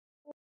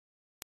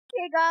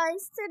Okay,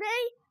 guys,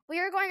 today we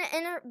are going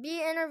to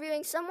be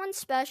interviewing someone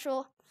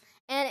special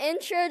and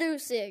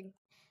introducing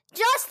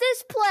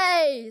Justice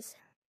Plays.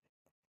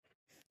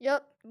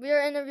 Yep, we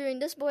are interviewing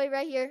this boy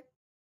right here.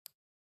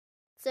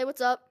 Say what's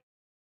up.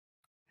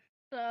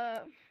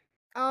 So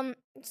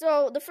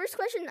the first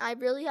question I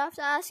really have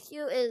to ask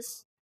you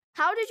is,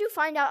 how did you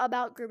find out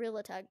about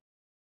Gorilla Tag?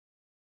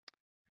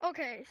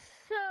 Okay,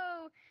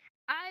 so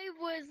I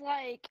was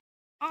like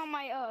on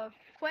my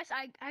quest.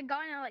 I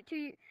got in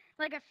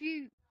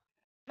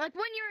like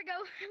 1 year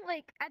ago,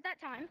 like at that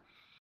time,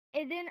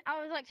 and then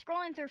I was like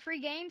scrolling through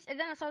free games, and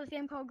then I saw this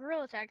game called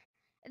Gorilla Tag,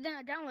 and then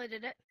I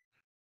downloaded it.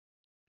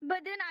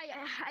 But then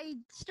I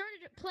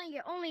started playing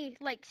it only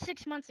like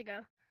 6 months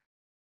ago,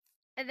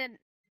 and then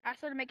I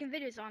started making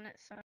videos on it.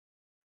 So.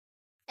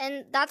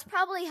 And that's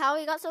probably how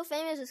he got so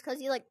famous, is because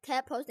he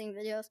kept posting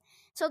videos.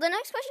 So the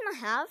next question I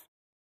have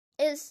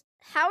is,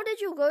 how did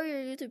you grow your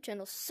YouTube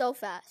channel so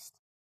fast?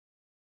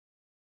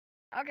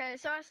 Okay,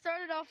 so I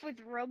started off with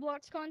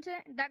Roblox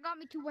content. That got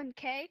me to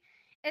 1K.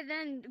 And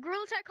then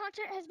Gorilla Tag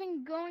content has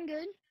been going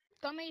good.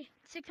 Got me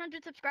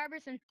 600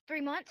 subscribers in 3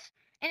 months.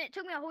 And it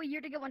took me a whole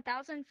year to get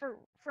 1,000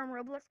 from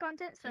Roblox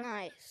content. So.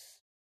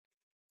 Nice.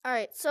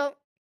 Alright, so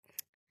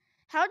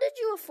how did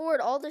you afford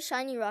all the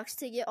shiny rocks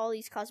to get all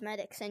these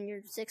cosmetics in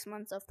your 6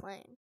 months of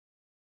playing?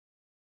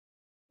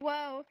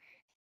 Well,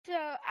 so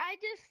I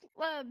just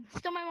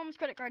stole my mom's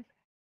credit card.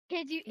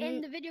 Kids, you in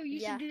the video, you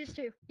should do this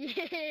too.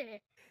 Yeah.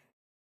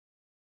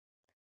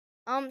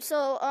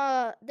 So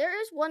there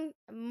is one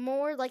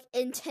more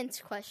intense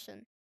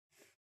question.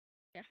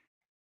 Yeah.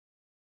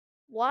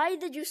 Why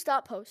did you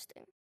stop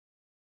posting?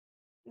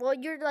 Well,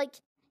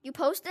 you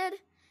posted,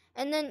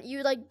 and then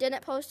you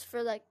didn't post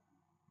for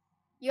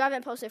you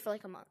haven't posted for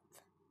a month.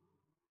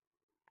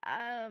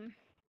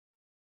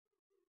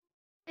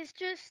 It's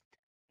just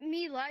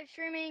me live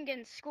streaming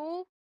in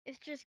school. It's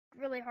just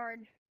really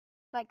hard.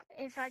 Like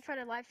if I try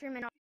to live stream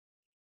and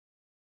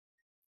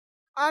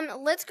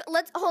let's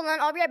hold on.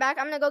 I'll be right back.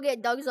 I'm gonna go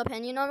get Doug's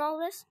opinion on all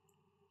this.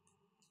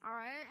 all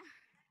right.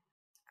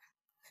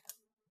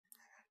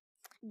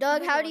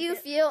 Doug, how do you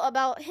feel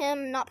about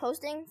him not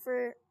posting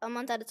for a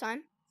month at a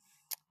time?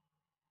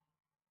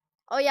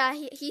 Oh yeah,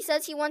 he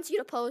says he wants you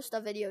to post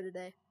a video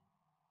today.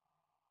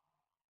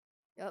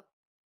 Yep.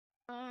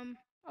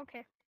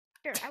 Okay.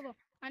 Sure, I will.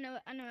 I know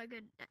a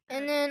good.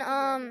 And then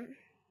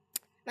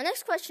my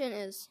next question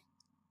is,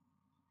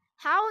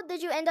 how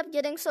did you end up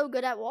getting so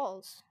good at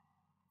walls?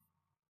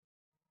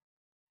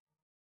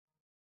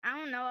 I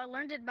don't know. I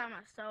learned it by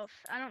myself.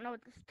 I don't know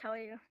what to tell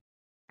you.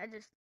 I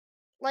just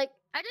one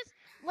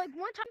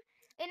time,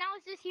 and I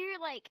was just here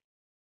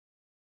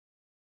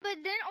but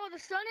then all of a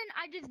sudden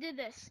I just did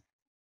this.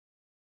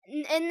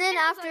 And then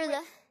after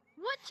that,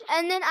 what?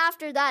 And then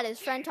after that, his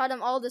friend taught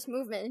him all this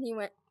movement, and he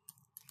went.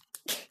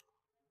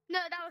 No,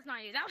 that was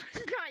not you. That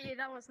was not you.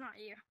 That was not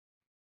you.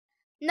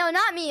 No,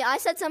 not me. I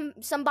said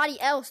somebody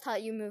else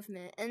taught you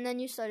movement, and then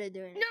you started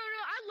doing it. No,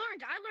 I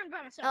learned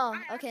by myself.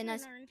 Oh, okay,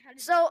 nice.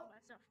 So,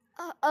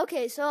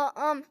 okay,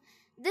 so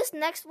this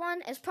next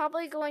one is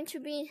probably going to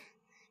be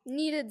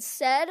needed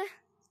said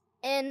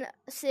in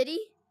city.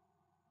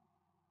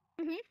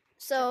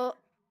 So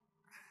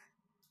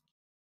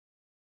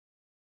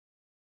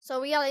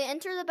we gotta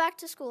enter the back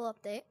to school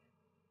update.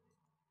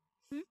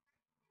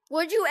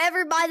 Would you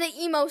ever buy the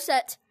emo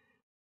set?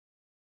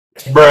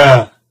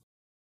 Bruh.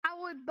 I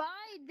would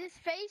buy this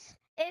face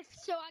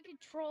so I could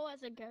troll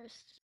as a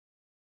ghost.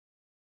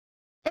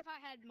 If I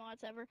had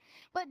mods ever.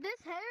 But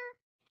this hair,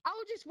 I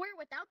would just wear it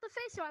without the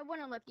face so I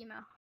wouldn't look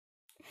emo.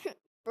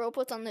 Bro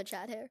puts on the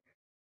chat hair.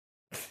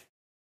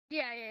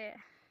 Yeah.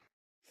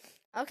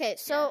 Okay,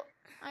 so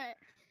Alright.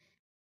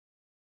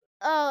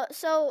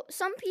 So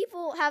some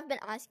people have been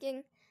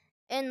asking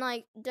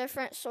in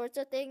different sorts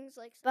of things,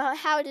 but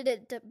how did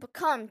it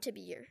become to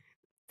be your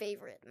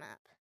favorite map?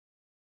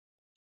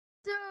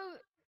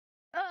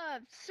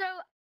 So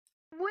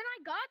when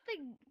I got the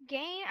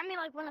game,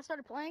 when I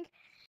started playing,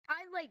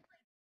 I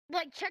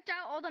checked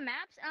out all the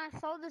maps and I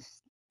saw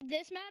this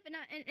map and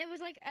it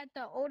was at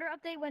the older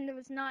update when there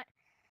was not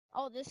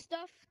all this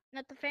stuff,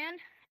 not the fan,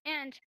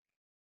 and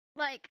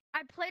I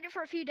played it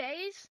for a few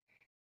days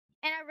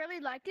and I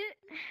really liked it,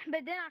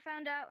 but then I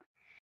found out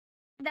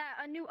that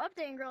a new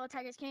update in Gorilla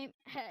Tag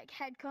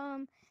had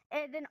come,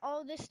 and then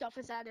all this stuff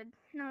is added,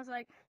 and I was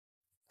like,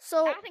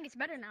 so I think it's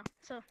better now.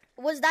 So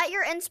was that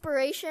your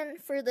inspiration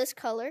for this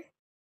color?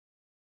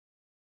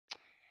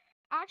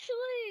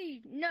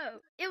 Actually, no.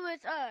 It was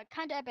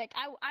kind of epic.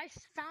 I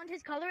found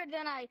his color, and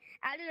then I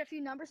added a few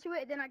numbers to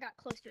it, and then I got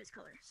close to his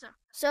color.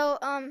 So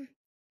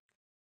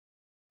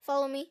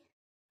follow me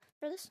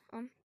for this.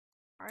 All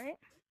right.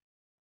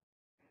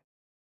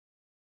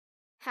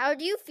 How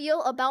do you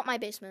feel about my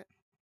basement?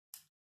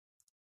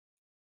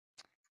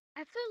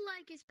 I feel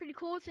like it's pretty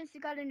cool since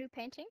you got a new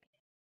painting.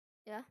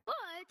 Yeah. But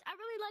I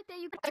really like that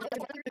you.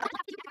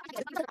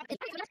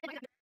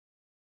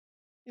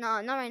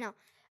 No, not right now.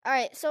 All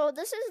right, so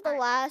this is the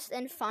last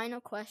and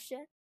final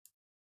question.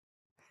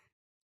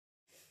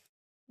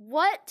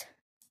 What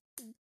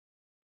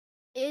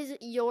is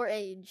your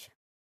age?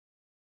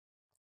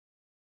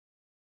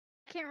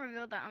 can't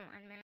reveal that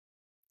online, man.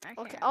 I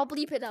Okay, can't. I'll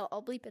bleep it out.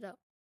 I'll bleep it out.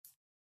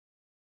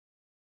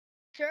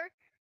 Sure.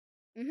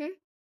 Mhm.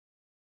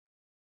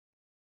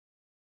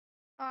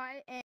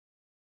 Alright, and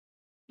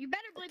you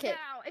better bleep Okay, that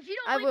out. If you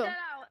I don't bleep will. that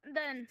out,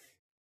 then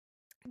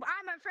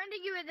I'm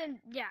unfriending you, and then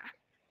yeah,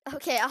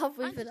 Okay, I'll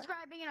bleep it out.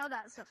 unsubscribing and all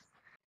that stuff.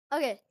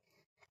 Okay,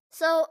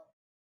 so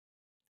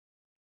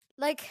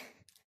like,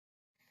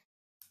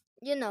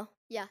 you know,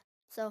 yeah.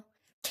 So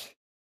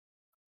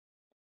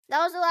that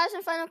was the last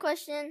and final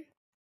question.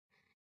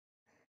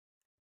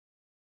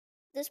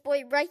 This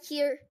boy right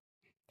here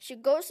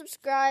should go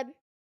subscribe.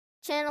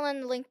 Channel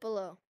in the link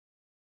below.